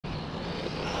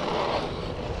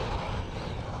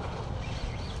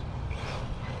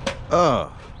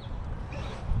Well,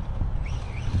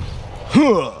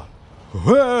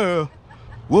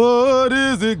 what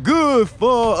is it good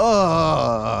for?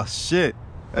 Oh, shit.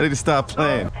 I need to stop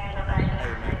playing. Hey,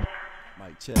 man.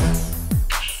 Mic check. I'm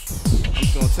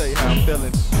just gonna tell you how I'm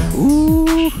feeling.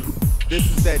 Ooh. This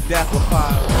is that dapper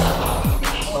vibe.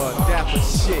 Dapper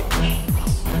shit.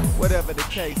 Whatever the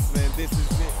case, man, this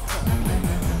is it.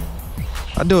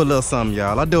 I do a little something,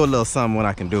 y'all. I do a little something when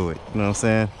I can do it. You know what I'm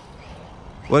saying?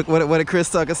 What did Chris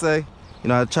Tucker say? You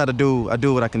know, I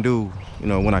do what I can do, you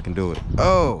know, when I can do it.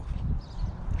 Oh.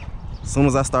 As soon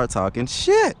as I start talking,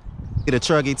 shit. The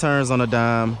Truggy turns on a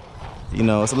dime. You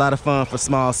know, it's a lot of fun for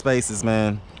small spaces,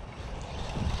 man.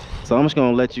 So I'm just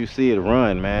gonna let you see it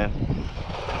run, man.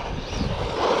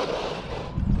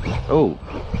 Oh.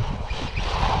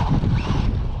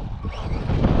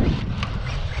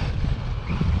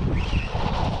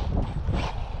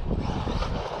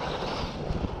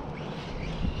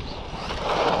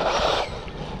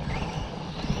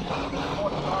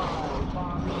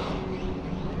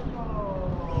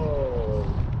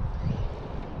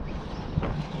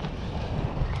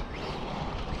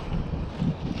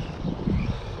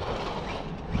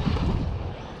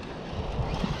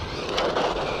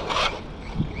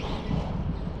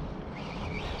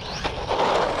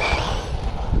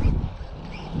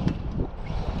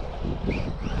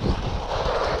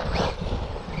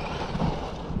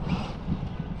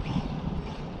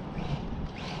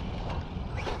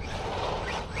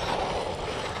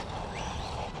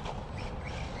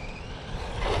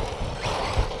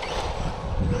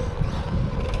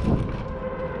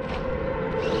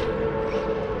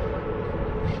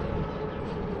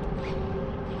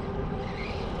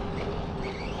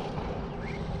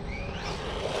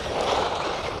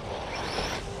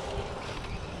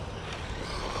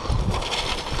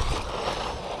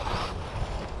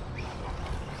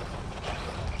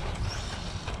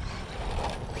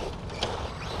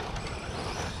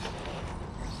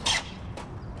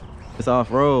 It's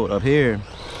off-road up here.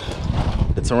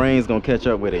 The terrain's gonna catch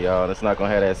up with it, y'all. It's not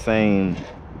gonna have that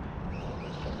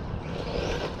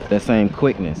same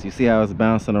quickness. You see how it's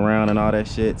bouncing around and all that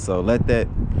shit? So let that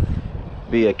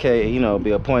be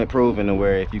a point proven to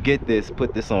where if you get this,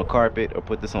 put this on carpet or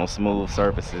put this on smooth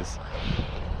surfaces.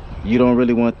 You don't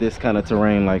really want this kind of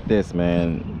terrain like this,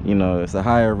 man. You know, it's a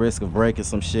higher risk of breaking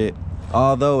some shit.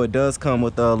 Although it does come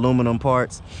with the aluminum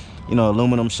parts. You know,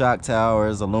 aluminum shock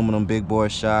towers, aluminum big bore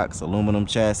shocks, aluminum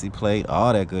chassis plate,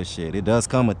 all that good shit. It does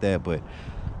come with that, but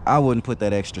I wouldn't put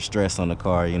that extra stress on the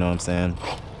car, you know what I'm saying?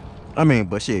 I mean,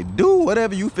 but shit, do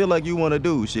whatever you feel like you want to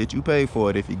do. Shit, you pay for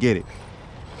it if you get it.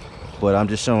 But I'm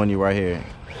just showing you right here.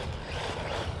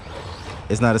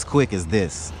 It's not as quick as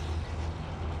this.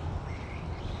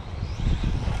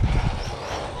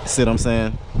 See what I'm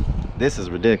saying? This is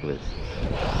ridiculous.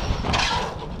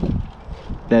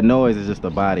 That noise is just the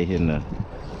body hitting the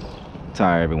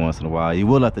tire every once in a while. You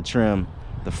will have to trim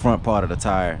the front part of the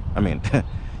tire. I mean,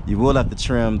 you will have to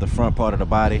trim the front part of the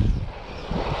body.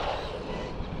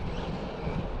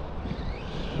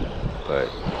 But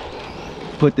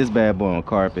put this bad boy on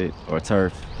carpet or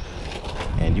turf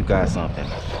and you got something.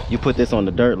 You put this on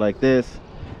the dirt like this,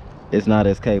 it's not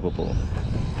as capable.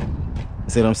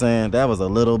 See what I'm saying? That was a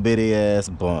little bitty ass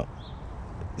bump.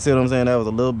 See what I'm saying? That was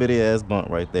a little bitty ass bump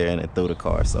right there and it threw the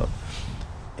car. So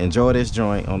enjoy this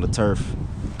joint on the turf,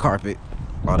 carpet,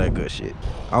 all that good shit.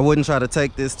 I wouldn't try to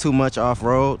take this too much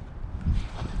off-road.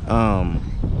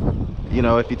 You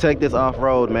know, if you take this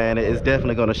off-road, man, it's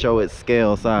definitely going to show its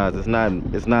scale size. It's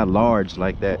not large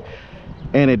like that,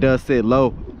 and it does sit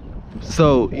low,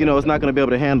 so you know it's not going to be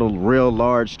able to handle real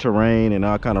large terrain and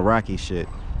all kind of rocky shit.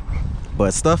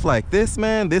 But stuff like this,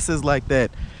 man, this is like that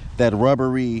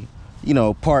rubbery, you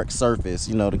know, park surface,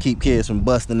 you know, to keep kids from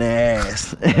busting their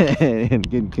ass and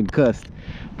getting concussed.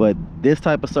 But this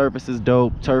type of surface is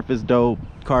dope. Turf is dope.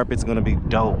 Carpet's gonna be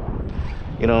dope.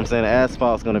 You know what I'm saying?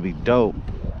 Asphalt's gonna be dope.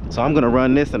 So I'm gonna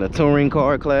run this in a touring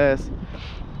car class.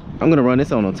 I'm gonna run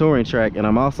this on a touring track, and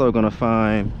I'm also gonna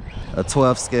find a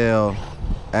 12 scale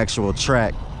actual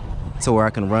track to where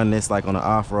I can run this like on an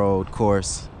off-road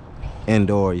course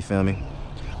indoor, you feel me?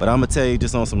 But I'm gonna tell you,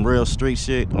 just on some real street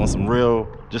shit, on some real,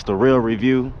 just a real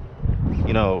review,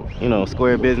 you know,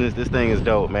 square business, this thing is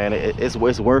dope, man. It's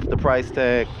worth the price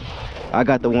tag. I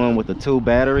got the one with the 2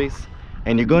 batteries,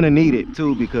 and you're gonna need it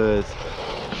too, because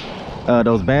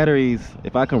those batteries,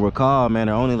 if I can recall, man,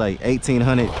 are only like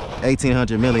 1800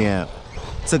 milliamp.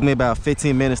 Took me about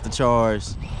 15 minutes to charge,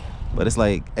 but it's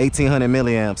like 1800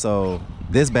 milliamp, so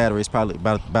this battery is probably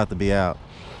about to be out.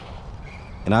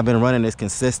 And I've been running this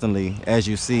consistently, as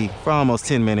you see, for almost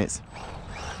 10 minutes.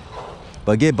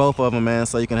 But get both of them, man,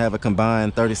 so you can have a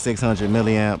combined 3600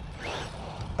 milliamp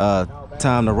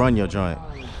time to run your joint.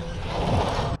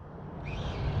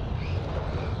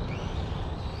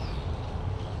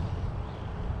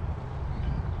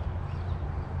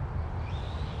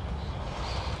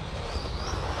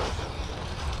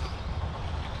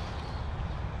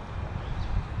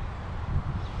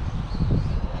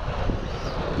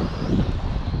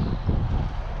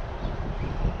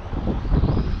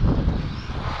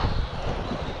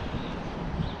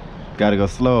 Gotta go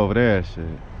slow over there, shit.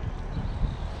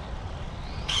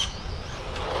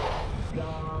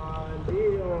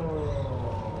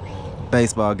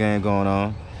 Baseball game going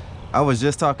on. I was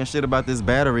just talking shit about this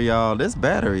battery, y'all. This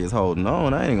battery is holding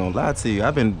on. I ain't gonna lie to you.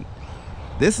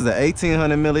 This is an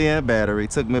 1800 milliamp battery.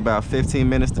 Took me about 15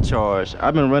 minutes to charge.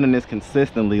 I've been running this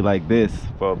consistently like this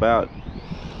for about,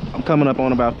 I'm coming up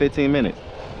on about 15 minutes.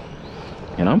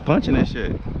 And I'm punching this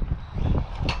shit.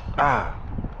 Ah.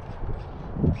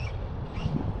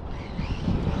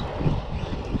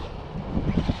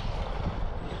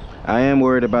 I am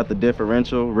worried about the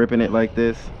differential, ripping it like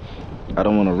this. I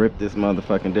don't want to rip this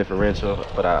motherfucking differential,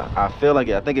 but I feel like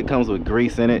I think it comes with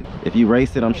grease in it. If you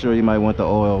race it, I'm sure you might want the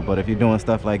oil, but if you're doing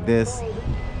stuff like this,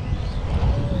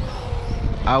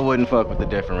 I wouldn't fuck with the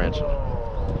differential.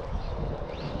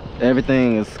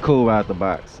 Everything is cool out the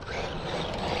box.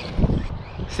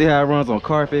 See how it runs on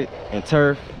carpet and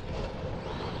turf?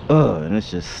 And it's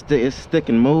just it's stick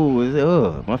and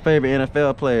move. My favorite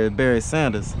NFL player is Barry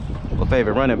Sanders, my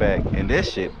favorite running back, and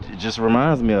this shit just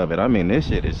reminds me of it. I mean, this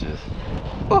shit is just